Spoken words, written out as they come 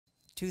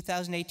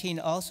2018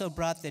 also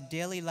brought the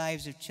daily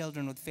lives of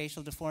children with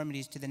facial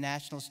deformities to the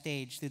national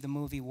stage through the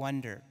movie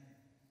Wonder.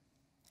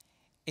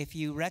 If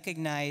you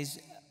recognize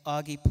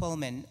Augie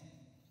Pullman,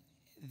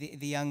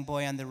 the young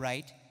boy on the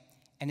right,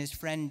 and his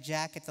friend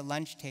Jack at the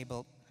lunch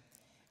table,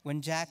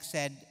 when Jack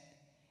said,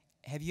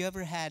 "Have you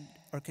ever had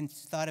or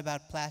thought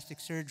about plastic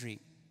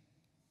surgery?"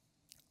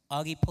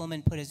 Augie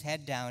Pullman put his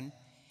head down,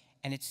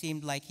 and it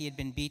seemed like he had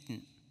been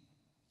beaten.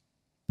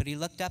 But he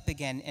looked up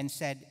again and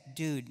said,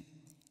 "Dude,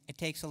 it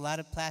takes a lot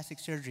of plastic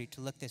surgery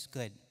to look this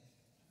good."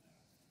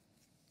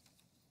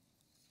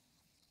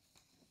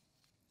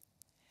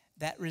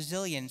 That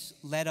resilience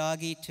led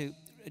Augie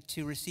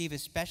to receive a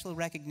special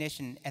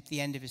recognition at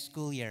the end of his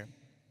school year.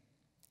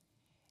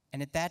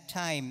 And at that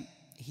time,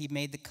 he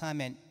made the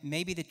comment,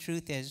 "Maybe the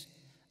truth is,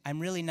 I'm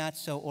really not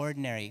so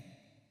ordinary.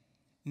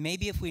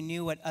 Maybe if we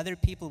knew what other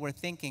people were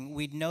thinking,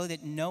 we'd know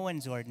that no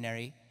one's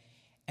ordinary,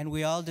 and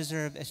we all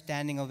deserve a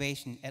standing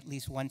ovation at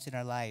least once in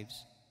our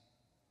lives."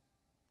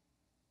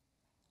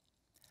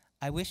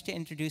 I wish to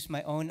introduce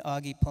my own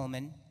Augie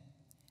Pullman,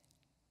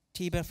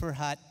 Teeba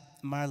Furat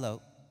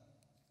Marlowe,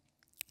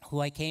 who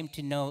I came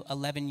to know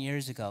 11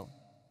 years ago.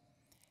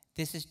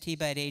 This is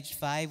Teeba at age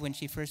 5 when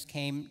she first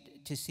came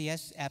to see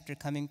us after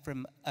coming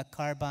from a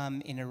car bomb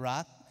in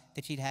Iraq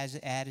that she'd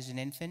had as an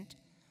infant,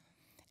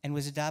 and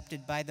was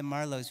adopted by the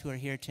Marlowes who are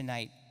here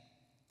tonight.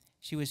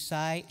 She was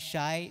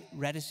shy,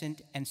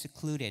 reticent, and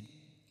secluded.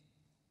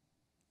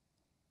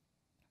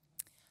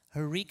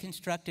 Her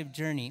reconstructive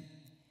journey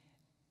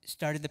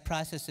started the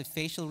process of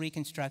facial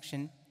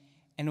reconstruction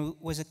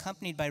and was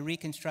accompanied by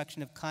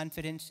reconstruction of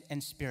confidence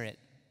and spirit.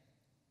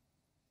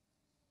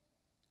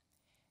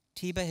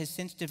 Teeba has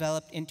since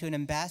developed into an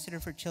ambassador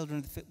for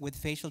children with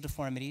facial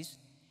deformities,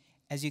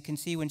 as you can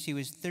see when she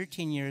was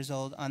 13 years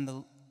old on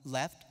the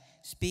left,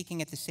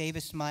 speaking at the Save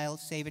a Smile,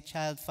 Save a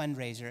Child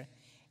fundraiser,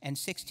 and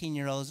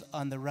 16-year-olds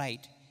on the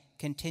right,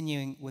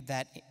 continuing with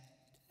that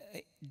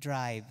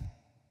drive.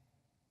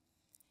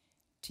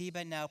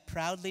 Teeba now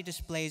proudly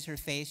displays her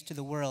face to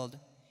the world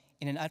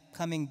in an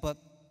upcoming book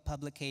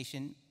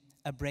publication,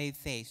 A Brave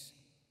Face.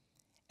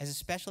 As a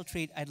special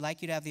treat, I'd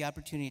like you to have the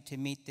opportunity to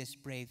meet this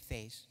brave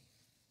face.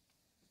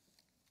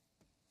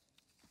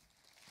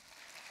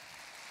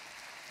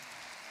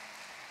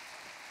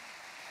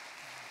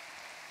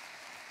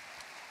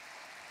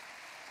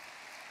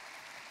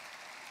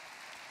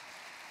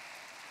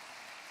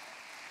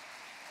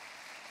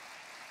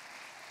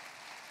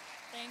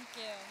 Thank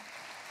you.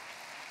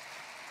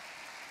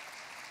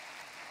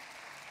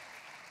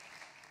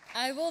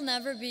 I will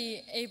never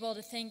be able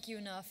to thank you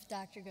enough,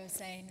 Dr.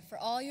 Gosain, for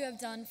all you have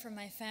done for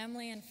my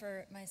family and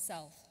for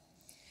myself.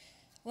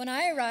 When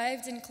I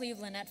arrived in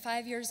Cleveland at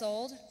 5 years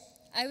old,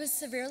 I was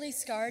severely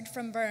scarred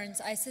from burns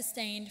I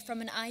sustained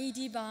from an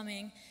IED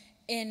bombing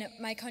in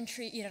my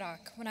country,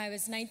 Iraq, when I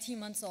was 19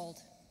 months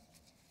old.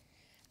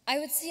 I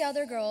would see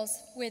other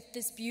girls with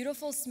this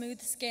beautiful,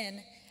 smooth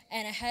skin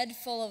and a head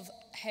full of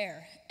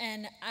hair,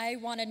 and I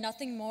wanted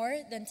nothing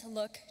more than to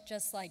look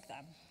just like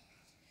them.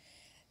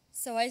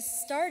 So I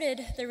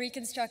started the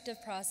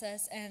reconstructive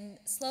process, and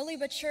slowly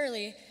but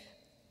surely,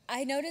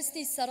 I noticed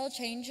these subtle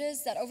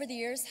changes that over the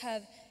years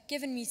have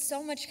given me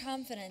so much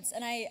confidence,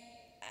 and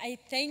I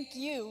thank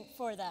you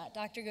for that,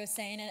 Dr.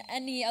 Gosain, and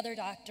any other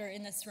doctor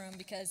in this room,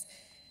 because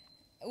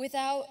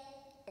without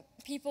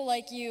people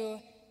like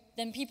you,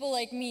 then people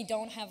like me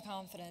don't have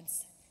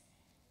confidence.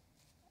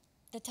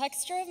 The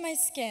texture of my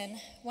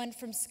skin went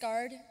from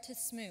scarred to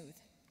smooth.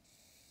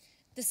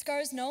 The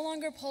scars no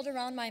longer pulled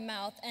around my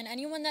mouth, and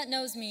anyone that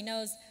knows me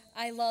knows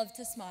I love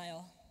to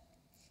smile.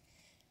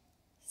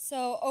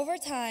 So over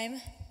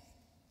time,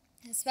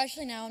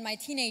 especially now in my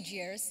teenage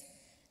years,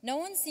 no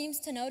one seems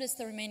to notice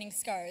the remaining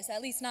scars,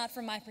 at least not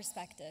from my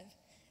perspective.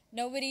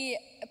 Nobody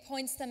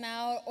points them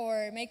out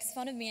or makes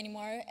fun of me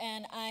anymore,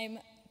 and I'm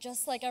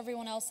just like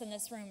everyone else in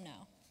this room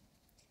now.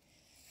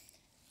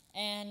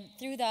 And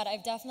through that,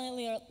 I've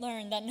definitely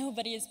learned that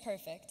nobody is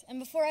perfect. And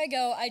before I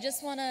go, I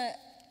just want to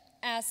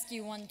ask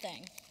you one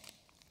thing.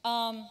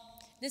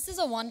 This is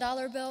a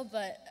 $1 bill,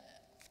 but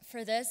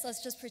for this,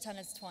 let's just pretend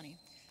it's 20.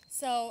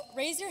 So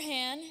raise your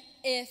hand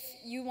if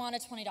you want a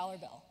 $20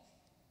 bill.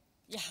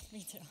 Yeah,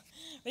 me too.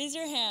 Raise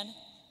your hand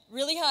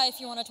really high if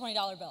you want a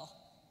 $20 bill.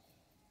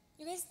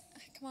 You guys,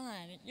 come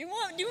on. You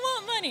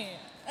want money.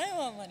 I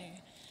want money.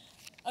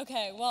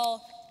 Okay,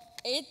 well,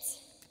 it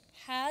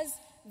has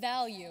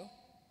value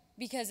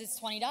because it's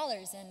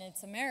 $20 and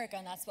it's America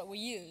and that's what we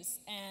use.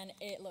 And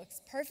it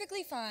looks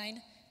perfectly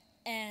fine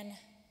and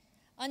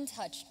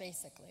untouched,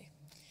 basically.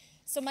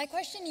 So my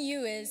question to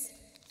you is,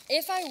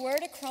 if I were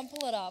to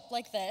crumple it up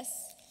like this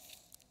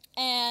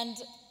and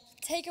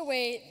take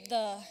away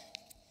the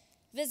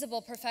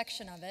visible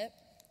perfection of it,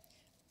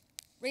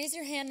 raise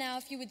your hand now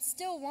if you would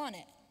still want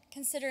it,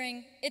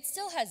 considering it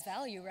still has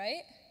value,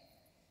 right?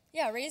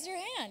 Yeah, raise your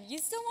hand. You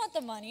still want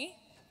the money.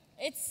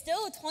 It's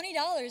still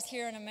 $20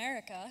 here in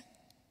America.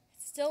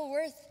 It's still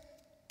worth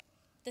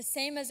the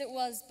same as it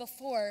was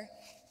before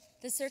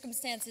the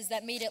circumstances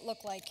that made it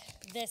look like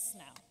this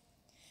now.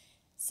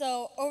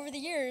 So over the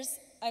years,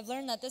 I've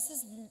learned that this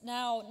is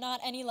now not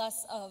any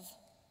less of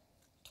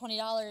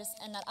 $20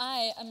 and that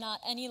I am not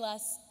any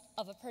less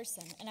of a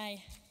person. And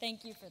I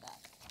thank you for that.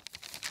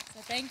 So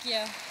thank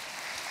you.